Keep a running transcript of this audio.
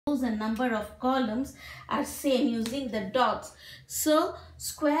rows and number of columns are same using the dots. So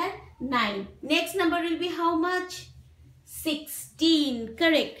square 9. Next number will be how much? 16.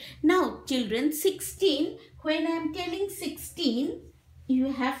 Correct. Now children, 16, when I am telling 16,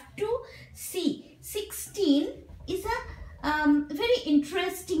 you have to see 16 is a very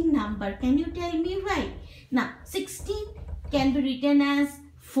interesting number. Can you tell me why? Now 16 can be written as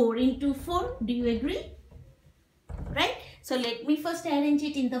 4 into 4. Do you agree? Right? So let me first arrange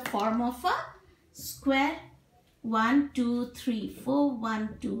it in the form of a square. 1, 2, 3, 4,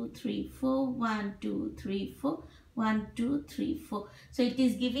 1, 2, 3, 4, 1, 2, 3, 4, 1, 2, 3, 4. So it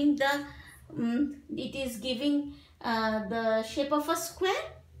is giving the shape of a square,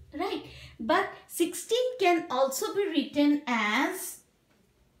 right? But 16 can also be written as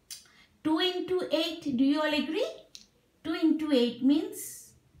 2 into 8. Do you all agree? 2 into 8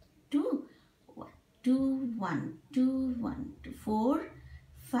 means 2. 2, 1, 2, 1, 2, 4,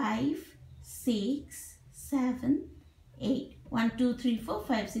 5, 6, 7, 8. 1, 2, 3, 4,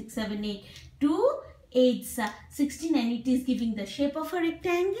 5, 6, 7, 8. 2 8s are 16 and it is giving the shape of a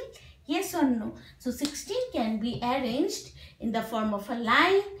rectangle. Yes or no? So 16 can be arranged in the form of a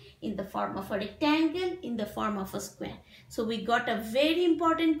line, in the form of a rectangle, in the form of a square. So we got a very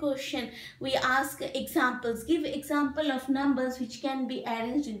important question. We ask examples. Give example of numbers which can be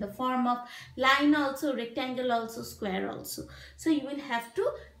arranged in the form of line also, rectangle also, square also. So you will have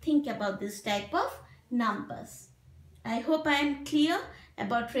to think about this type of numbers. I hope I am clear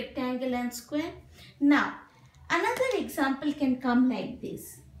about rectangle and square. Now, another example can come like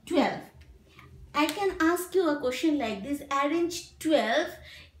this. 12. I can ask you a question like this. Arrange 12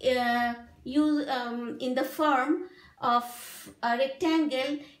 in the form of a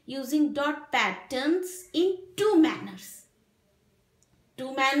rectangle using dot patterns in two manners.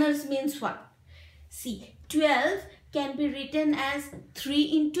 Two manners means what? See, 12 can be written as 3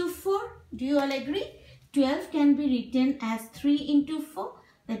 into 4. Do you all agree? 12 can be written as 3 into 4.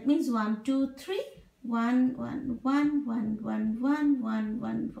 That means 1, 2, 3. 1, 1, 1, 1, 1, 1, 1,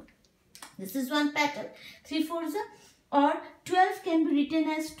 1. This is one pattern. 3 4s or 12 can be written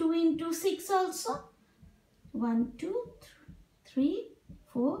as 2 into 6 also. 1, 2, 3,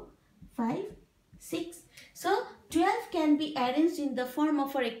 4, 5, 6. So 12 can be arranged in the form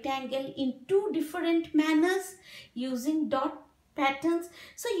of a rectangle in two different manners using dot patterns.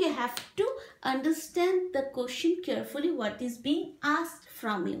 So you have to understand the question carefully, what is being asked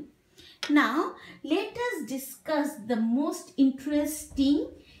from you. Now let us discuss the most interesting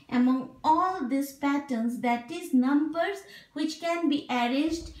among all these patterns, that is numbers which can be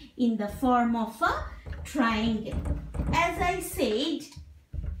arranged in the form of a triangle. As I said,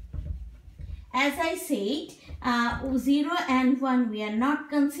 0 and 1 we are not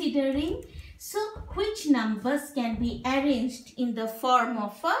considering. So which numbers can be arranged in the form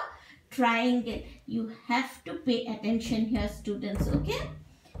of a triangle? You have to pay attention here, students, okay?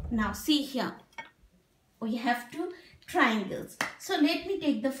 Now see here, we have two triangles. So let me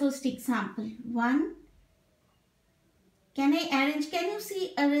take the first example. 1. Can I arrange? Can you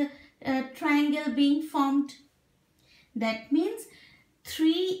see a triangle being formed? That means 3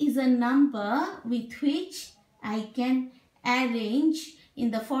 is a number with which I can arrange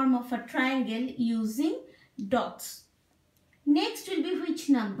in the form of a triangle using dots. Next will be which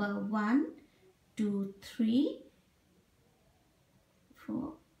number? 1, 2, 3,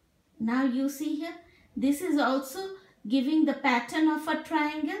 4. Now you see here, this is also giving the pattern of a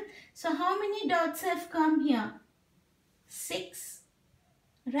triangle. So how many dots have come here? 6,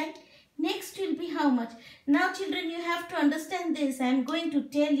 right? Next will be how much? Now children, you have to understand this. I am going to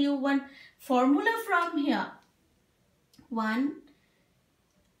tell you one formula from here. 1,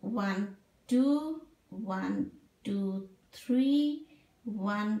 1, 2, 1, 2, 3,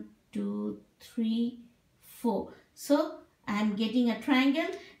 1, 2, 3, 4. So I am getting a triangle.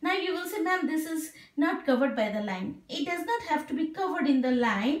 Now you will say, ma'am, this is not covered by the line. It does not have to be covered in the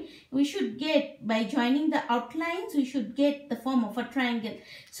line. We should get, by joining the outlines, we should get the form of a triangle.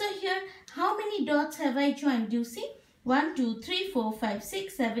 So here, how many dots have I joined? You see, 1, 2, 3, 4, 5,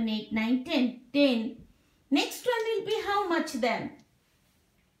 6, 7, 8, 9, 10. 10. Next one will be how much then?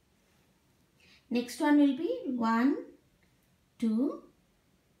 Next one will be 1, 2,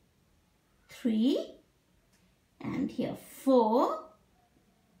 3, and here 4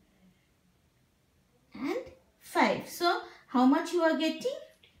 and 5. So how much you are getting?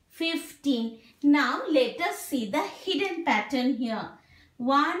 15. Now let us see the hidden pattern here.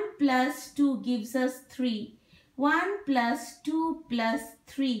 1 plus 2 gives us 3. 1 plus 2 plus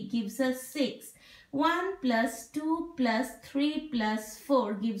 3 gives us 6. 1 plus 2 plus 3 plus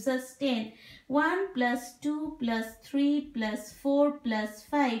 4 gives us 10. 1 plus 2 plus 3 plus 4 plus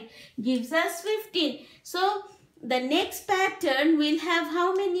 5 gives us 15. So the next pattern will have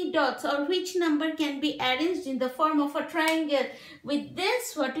how many dots, or which number can be arranged in the form of a triangle? With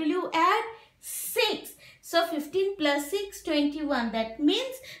this, what will you add? 6. So 15 plus 6, 21. That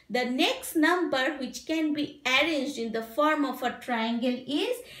means the next number which can be arranged in the form of a triangle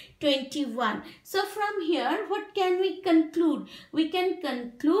is 21. So from here, what can we conclude? We can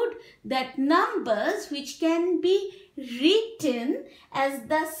conclude that numbers which can be written as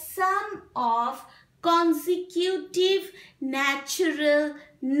the sum of consecutive natural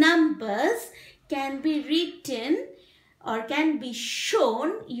numbers can be written or can be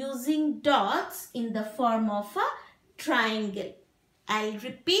shown using dots in the form of a triangle. I'll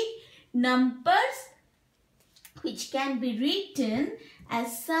repeat, numbers which can be written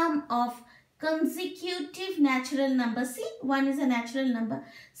as sum of consecutive natural numbers. See, 1 is a natural number.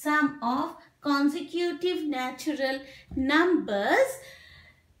 Sum of consecutive natural numbers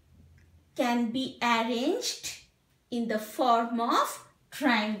can be arranged in the form of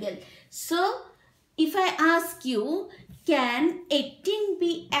triangle. So, if I ask you, can 18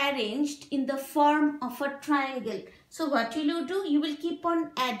 be arranged in the form of a triangle? So, what will you do? You will keep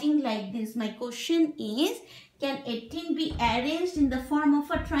on adding like this. My question is, can 18 be arranged in the form of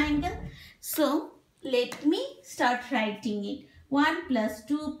a triangle? So, let me start writing it. 1 plus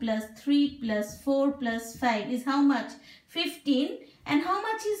 2 plus 3 plus 4 plus 5 is how much? 15. And how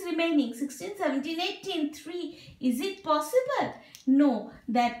much is remaining? 16, 17, 18, 3. Is it possible? No.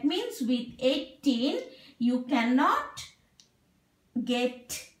 That means with 18, you cannot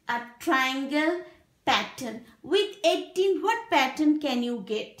get a triangle pattern. With 18, what pattern can you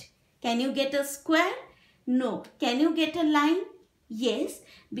get? Can you get a square? No. Can you get a line? Yes,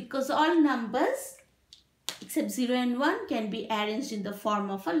 because all numbers except 0 and 1 can be arranged in the form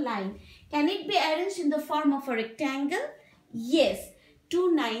of a line. Can it be arranged in the form of a rectangle? Yes.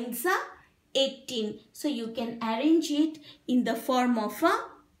 2 9s are 18. So you can arrange it in the form of a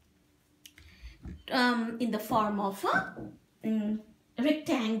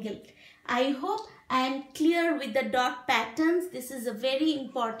rectangle. I hope I am clear with the dot patterns. This is a very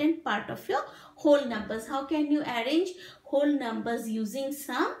important part of your whole numbers. How can you arrange whole numbers using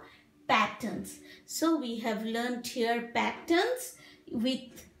some patterns? So we have learned here patterns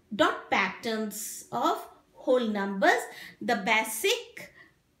with dot patterns of whole numbers, the basic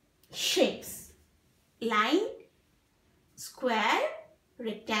shapes: line, square,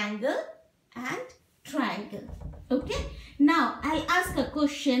 rectangle and triangle. Okay, now I'll ask a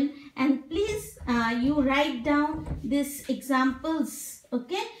question and please you write down these examples.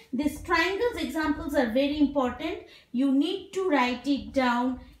 Okay, these triangles examples are very important. You need to write it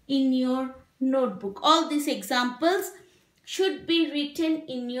down in your notebook. All these examples should be written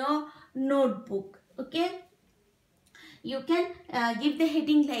in your notebook. Okay, you can give the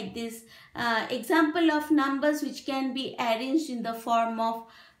heading like this: example of numbers which can be arranged in the form of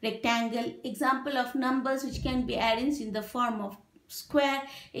rectangle, example of numbers which can be arranged in the form of square,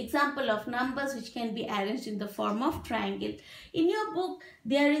 example of numbers which can be arranged in the form of triangle. In your book,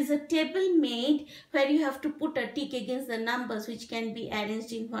 there is a table made where you have to put a tick against the numbers which can be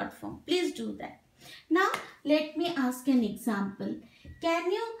arranged in what form. Please do that. Now, let me ask an example.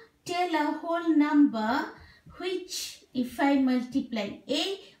 Can you tell a whole number which, if I multiply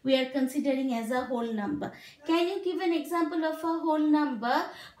A, we are considering as a whole number. Can you give an example of a whole number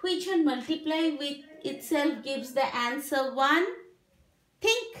which when multiply with itself gives the answer 1?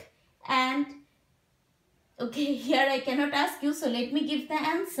 Think. And okay, here I cannot ask you, so let me give the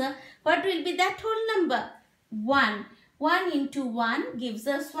answer. What will be that whole number? 1. 1 into 1 gives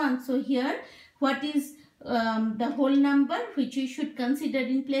us 1. So here, what is the whole number which we should consider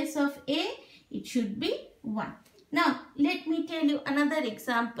in place of A? It should be 1. Now, let me tell you another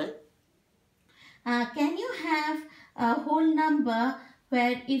example. Can you have a whole number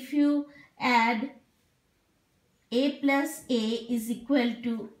where if you add A plus A is equal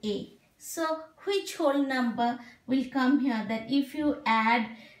to A? So, which whole number will come here that if you add,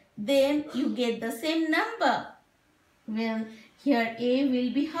 then you get the same number? Well, here A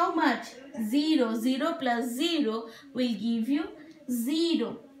will be how much? 0. 0 plus 0 will give you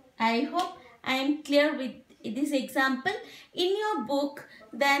 0. I hope I am clear with this example. In your book,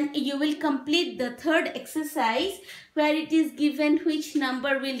 then you will complete the third exercise where it is given which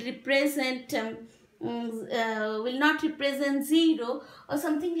number will represent will not represent 0 or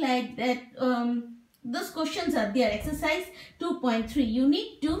something like that. Those questions are there. Exercise 2.3. You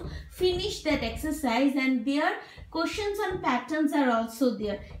need to finish that exercise, and there questions on patterns are also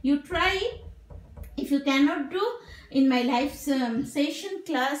there. You try If you cannot do in my live session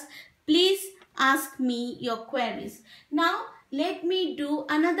class, please ask me your queries. Now let me do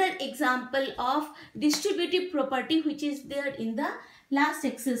another example of distributive property which is there in the last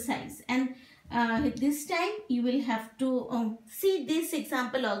exercise, and this time you will have to see this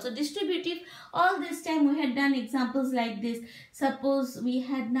example also. Distributive, all this time we had done examples like this. Suppose we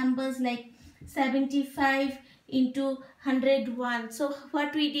had numbers like 75 into 101. So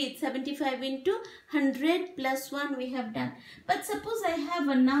what we did, 75 into 100 plus 1 we have done. But suppose I have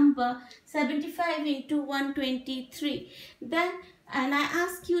a number 75 into 123, then and I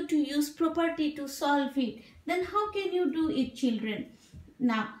ask you to use property to solve it, then how can you do it, children?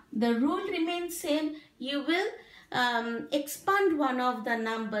 Now the rule remains same. You will expand one of the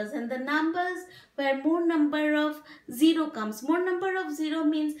numbers, and the numbers where more number of 0 comes. More number of 0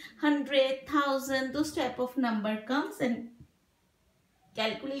 means 100, 1000, those type of number comes, and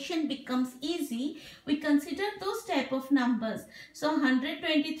calculation becomes easy. We consider those type of numbers. So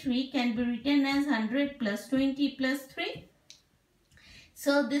 123 can be written as 100 plus 20 plus 3.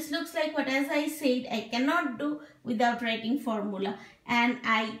 So this looks like what, as I said, I cannot do without writing formula, and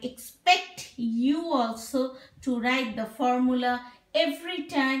I expect you also to write the formula every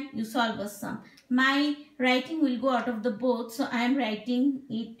time you solve a sum. My writing will go out of the board, so I am writing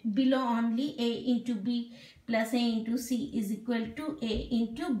it below only. A into B plus A into C is equal to A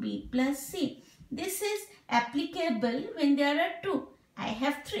into B plus C. This is applicable when there are 2. I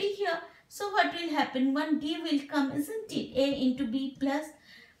have 3 here. So what will happen? One D will come, isn't it? A into B plus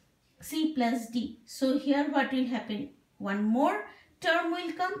C plus D. So here what will happen? One more term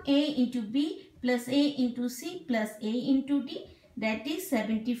will come, A into B plus A into C plus A into D. That is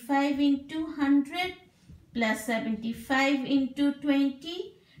 75 into 100 plus 75 into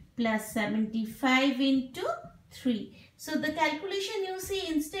 20 plus 75 into 3. So the calculation, you see,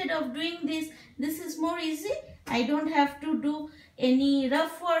 instead of doing this is more easy. I don't have to do any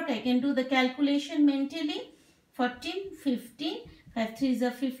rough work. I can do the calculation mentally. 14, 15, 5 3 is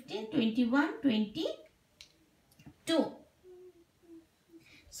a 15, 21, 22.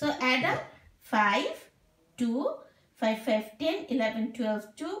 So add up 5, 2, 5, 5, 10, 11,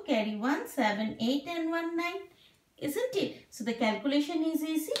 12, 2, carry 1, 7, 8 and 1, 9. Isn't it? So the calculation is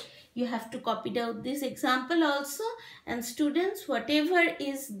easy. You have to copy down this example also. And students, whatever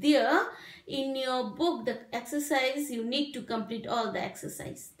is there in your book, the exercise, you need to complete all the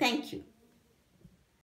exercise. Thank you.